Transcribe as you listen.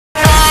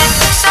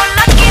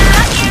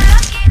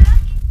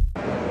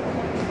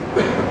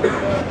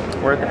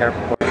We're at the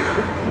airport.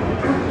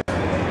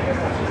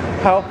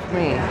 Help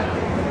me.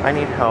 I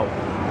need help.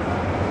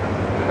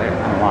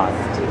 I'm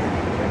lost.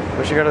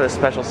 We should go to the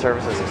special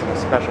services. There's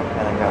a special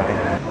kind of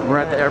guy. We're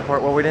at the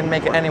airport. Well, we didn't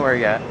make it anywhere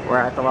yet. We're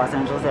at the Los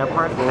Angeles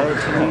airport. We're headed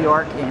to New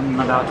York in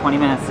about 20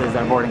 minutes is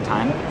our boarding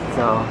time.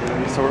 So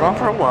we're going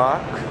for a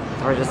walk.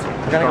 We're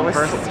gonna go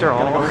for a stroll.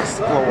 We're gonna go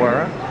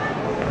explore.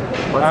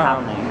 What's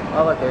happening?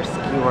 Oh look, there's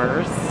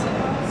skewers.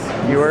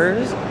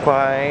 Skewers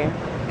by...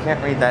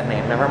 Can't read that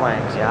name. Never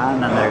mind. Yeah,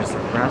 and then there's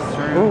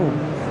restroom. Ooh.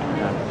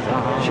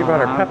 She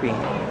brought her puppy.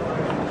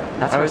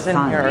 That's I was in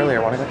here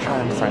earlier. Want to go try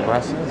on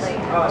sunglasses?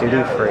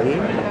 Duty free?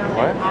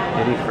 What?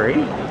 Duty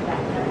free?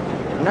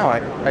 No,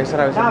 I said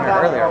I was in here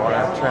earlier. I want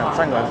to try on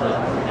sunglasses.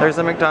 There's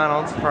a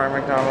McDonald's for our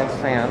McDonald's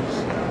fans.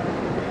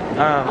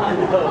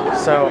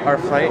 So our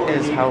flight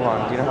is how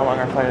long? Do you know how long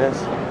our flight is?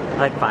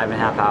 Like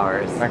 5.5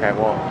 hours. Okay,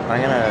 well,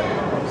 I'm gonna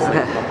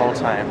sleep the whole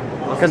time.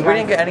 Because we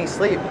didn't get any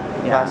sleep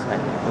last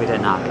night. We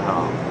did not at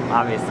all.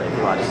 Obviously, if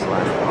you watched the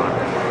last vlog.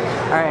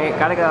 Alright,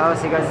 gotta go.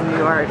 See you guys in New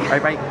York.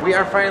 Alright, bye. We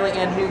are finally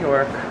in New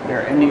York.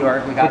 We're in New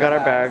York. We got our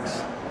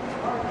bags.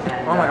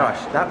 Oh my gosh,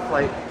 that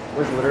flight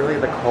was literally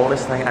the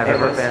coldest thing I've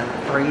ever been.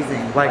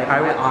 Freezing. Like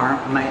my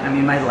arm,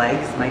 my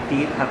legs, my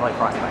feet have like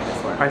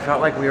frostbite. I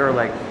felt like we were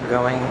like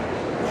going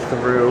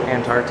through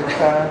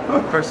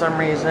Antarctica for some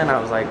reason. I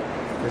was like,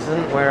 this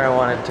isn't where I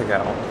wanted to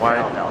go.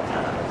 Why?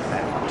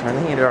 Turn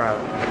the heater on.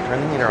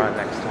 Turn the heater on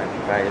next time,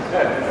 guys.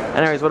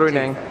 Anyways, what are we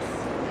doing?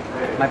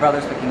 My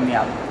brother's picking me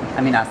up.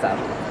 I mean, us up.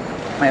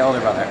 My older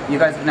brother. You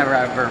guys have never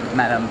ever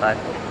met him, but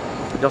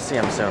you'll see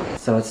him soon.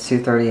 So it's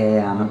 2:30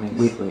 a.m.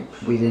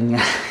 We didn't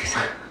get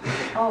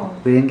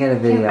we didn't get a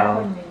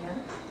video.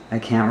 I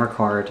can't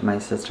record my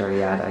sister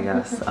yet, I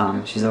guess.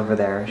 She's over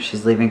there.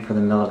 She's leaving for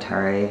the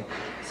military,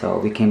 so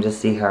we came to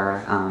see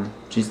her.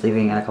 She's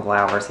leaving in a couple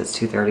hours. It's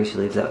 2:30. She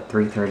leaves at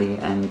 3:30,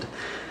 and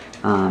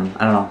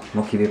I don't know.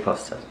 We'll keep you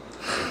posted.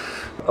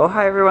 Oh,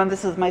 hi everyone.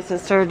 This is my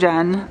sister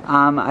Jen.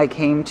 I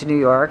came to New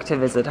York to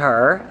visit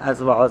her,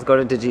 as well as go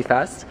to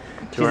DigiFest.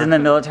 She's in the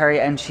military,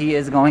 and she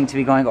is going to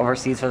be going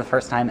overseas for the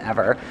first time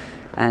ever.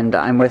 And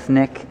I'm with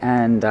Nick,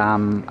 and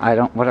I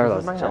don't. What are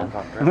those? A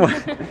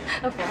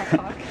Black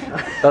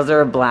Hawk. Those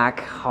are a Black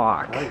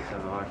Hawk.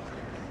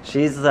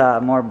 She's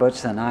more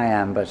butch than I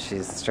am, but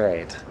she's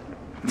straight.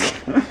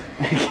 I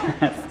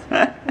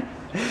guess.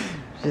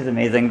 She's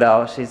amazing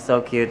though. She's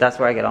so cute. That's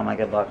where I get all my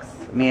good looks.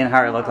 Me and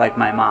her look like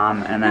my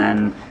mom, and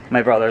then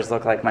my brothers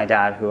look like my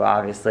dad, who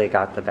obviously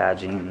got the bad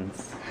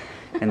genes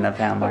in the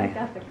family.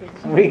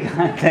 We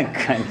got the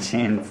good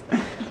genes.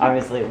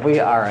 Obviously, we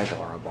are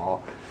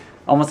adorable.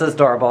 Almost as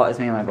adorable as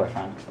me and my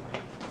boyfriend.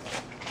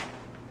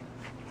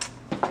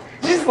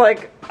 She's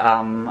like,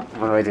 what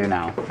do I do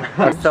now?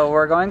 So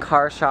we're going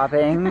car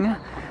shopping.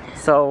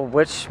 So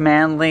which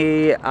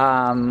manly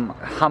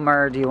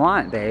Hummer do you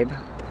want, babe?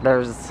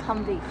 There's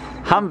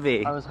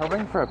Humvee. I was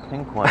hoping for a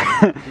pink one.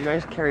 Do you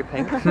guys carry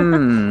pink?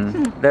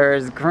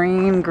 There's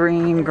green.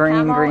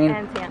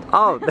 And tan.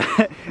 Oh,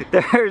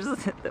 there's,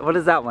 what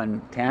is that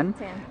one? Tan?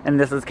 Tan. And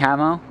this is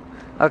camo?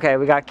 Okay,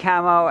 we got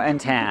camo and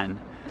tan.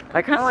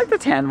 I kind of like the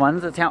tan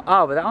ones. The tan.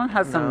 Oh, but that one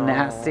has some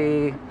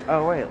nasty.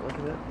 Oh wait, look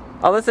at it.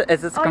 Oh, is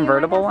this a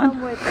convertible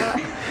one? With,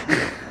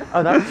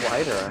 oh, that's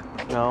lighter.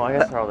 No, I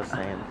guess they're all the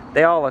same.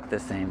 They all look the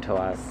same to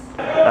us.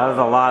 That was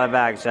a lot of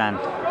bags, Jen.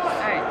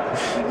 Alright.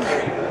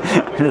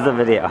 This is a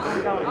video.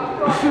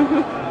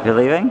 You're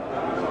leaving?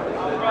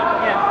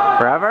 Yeah.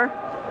 Forever?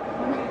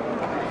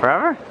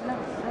 Forever? No, I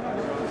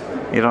don't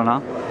know. You don't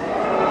know?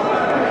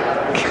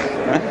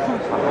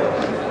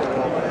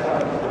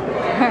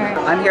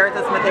 I'm here at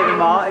the Smith Haven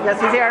Mall. I guess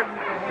he's here.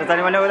 Does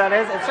anyone know who that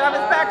is? It's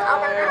Travis Beck. Oh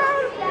my god.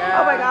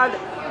 Oh my god.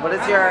 What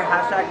is your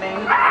hashtag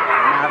name?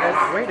 Travis?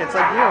 Wait, it's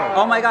like you.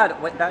 Oh my god.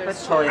 Wait, that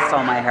bitch totally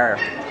stole my hair.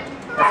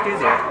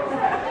 Excuse you.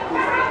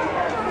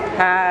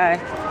 Hi.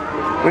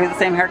 We have the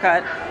same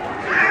haircut.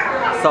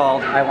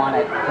 Sold. I want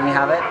it. Can we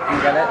have it? Can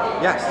we get it?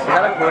 Yes. Is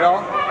that a poodle?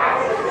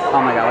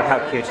 Oh my god, look how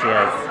cute she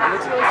is.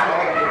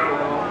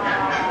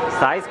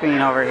 Size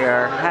queen over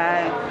here.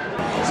 Hey.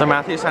 So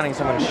Matthew's signing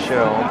someone's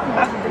shoe.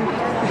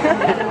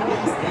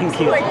 Thank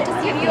you. Wait,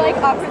 just give you like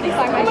awkwardly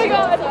sign my shoe.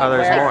 God. Oh,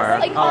 there's more.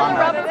 Like on the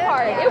rubber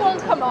part, it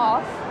won't come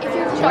off. If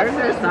you're Where's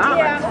their socks?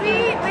 Yeah,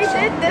 we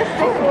did this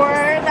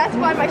before. That's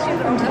why my shoes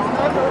are just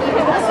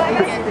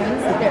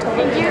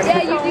Thank you.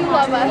 Yeah, you do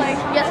love us.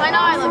 Yes, I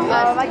know I love you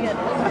guys. Oh my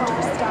goodness.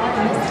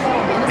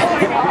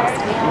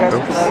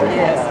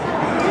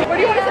 What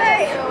do you want to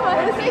say?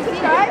 Say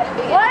subscribe?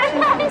 What?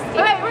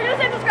 Alright, we're gonna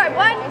say subscribe.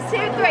 1, 2,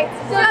 3.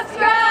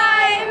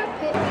 Subscribe!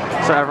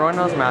 So everyone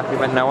knows Matthew,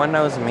 but no one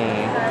knows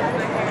me.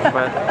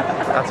 But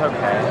that's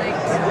okay.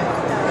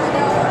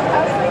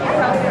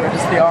 We're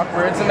just the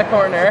awkwards in the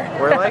corner.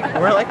 We're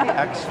like the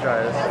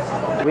extras.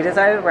 We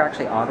decided we're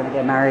actually all gonna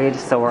get married,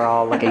 so we're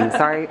all looking.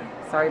 Sorry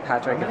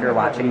Patrick, if you're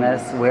watching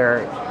this.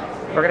 We're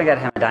gonna get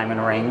him a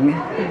diamond ring.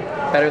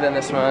 Better than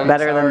this one.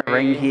 Better than the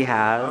ring he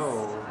has.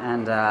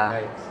 And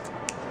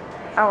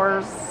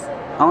ours.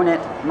 Own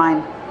it.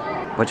 Mine.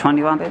 Which one do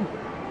you want, babe?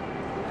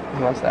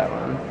 Who wants that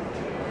one?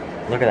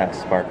 Look at that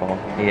sparkle.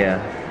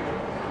 Yeah.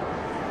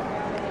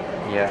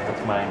 Yeah,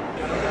 that's mine.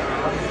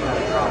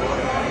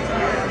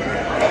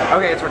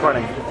 Okay, it's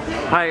recording.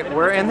 Hi,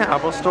 we're in the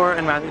Apple store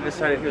and Matthew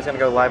decided he was going to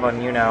go live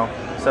on YouNow.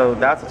 So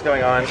that's what's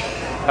going on.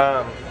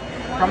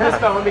 From his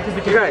phone because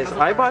the You guys,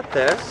 I bought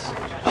this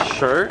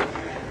shirt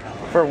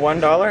for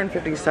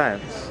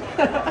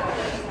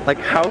 $1.50. Like,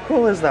 how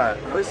cool is that?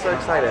 I was so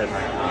excited.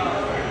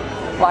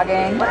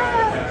 Vlogging.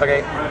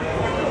 Okay,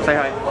 say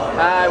hi.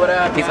 Hi, what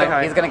up? He's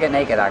gonna get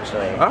naked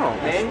actually. Oh,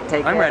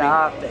 Take I'm it ready.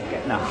 off. Take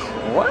it. No.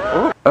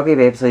 What? Okay,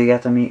 babe, so you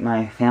got to meet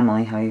my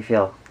family. How you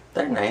feel?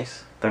 They're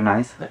nice. They're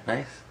nice? They're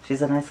nice.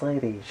 She's a nice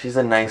lady. She's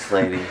a nice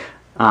lady.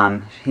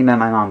 He met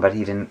my mom, but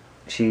he didn't.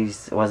 She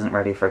wasn't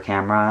ready for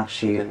camera.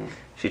 She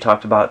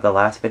talked about the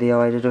last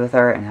video I did with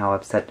her and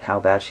how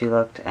bad she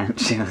looked, and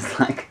she was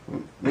like,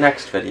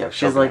 Next video.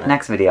 she's like,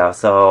 next video.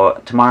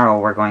 So tomorrow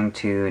we're going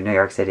to New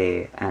York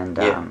City, and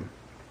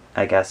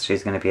I guess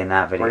she's gonna be in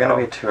that video. We're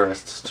gonna be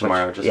tourists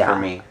tomorrow, just for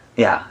me.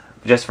 Yeah,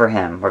 just for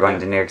him. We're going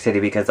to New York City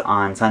because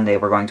on Sunday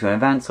we're going to an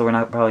event, so we're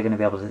not probably gonna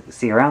be able to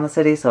see around the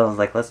city. So I was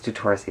like, let's do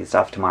touristy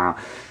stuff tomorrow.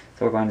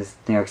 So we're going to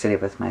New York City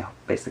with my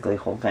basically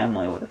whole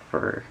family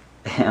for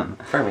him.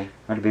 For me. I'm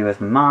going to be with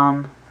my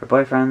mom, her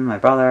boyfriend, my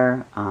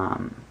brother,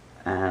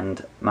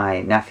 and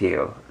my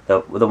nephew.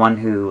 The one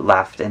who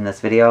left in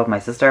this video, my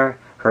sister,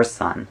 her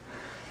son.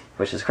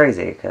 Which is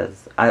crazy,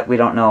 because we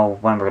don't know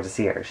when we're going to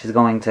see her. She's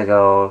going to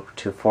go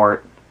to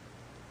Fort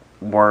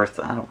Worth,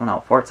 I don't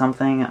know, Fort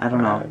something? I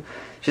don't know.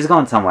 She's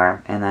going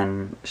somewhere, and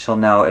then she'll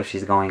know if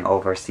she's going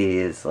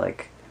overseas,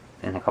 like,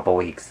 in a couple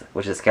weeks,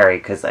 which is scary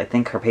because I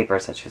think her paper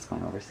said she was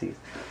going overseas.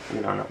 We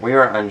don't know. We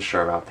were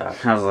unsure about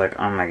that. I was like,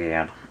 oh my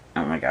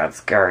god,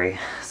 scary,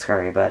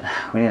 but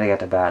we need to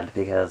get to bed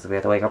because we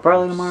have to wake up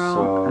early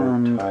tomorrow,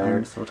 and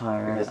I'm so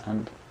tired,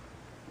 and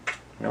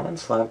no one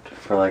slept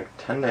for like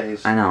 10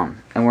 days. I know,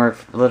 and we're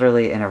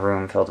literally in a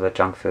room filled with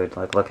junk food.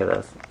 Like, look at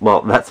this.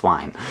 Well, that's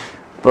wine,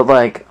 but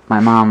like, my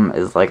mom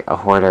is like a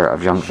hoarder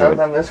of junk Show food.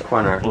 them this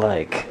corner.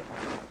 Like,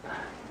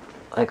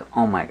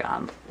 oh my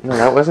god. No,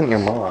 that wasn't your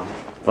mom.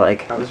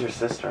 Like, that was your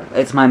sister.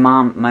 It's my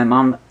mom. My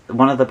mom.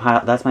 One of the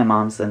that's my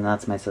mom's, and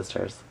that's my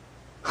sister's.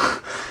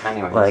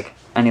 Anyways. Like,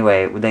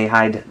 anyway, they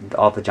hide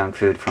all the junk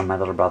food from my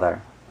little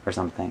brother or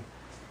something.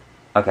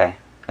 Okay,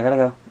 I gotta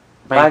go.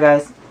 Bye,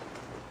 guys.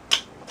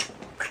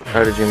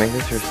 Oh, did you make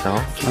this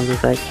yourself?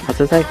 What's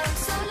it say?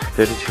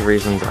 32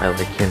 reasons I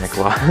like you,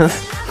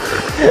 Nicholas.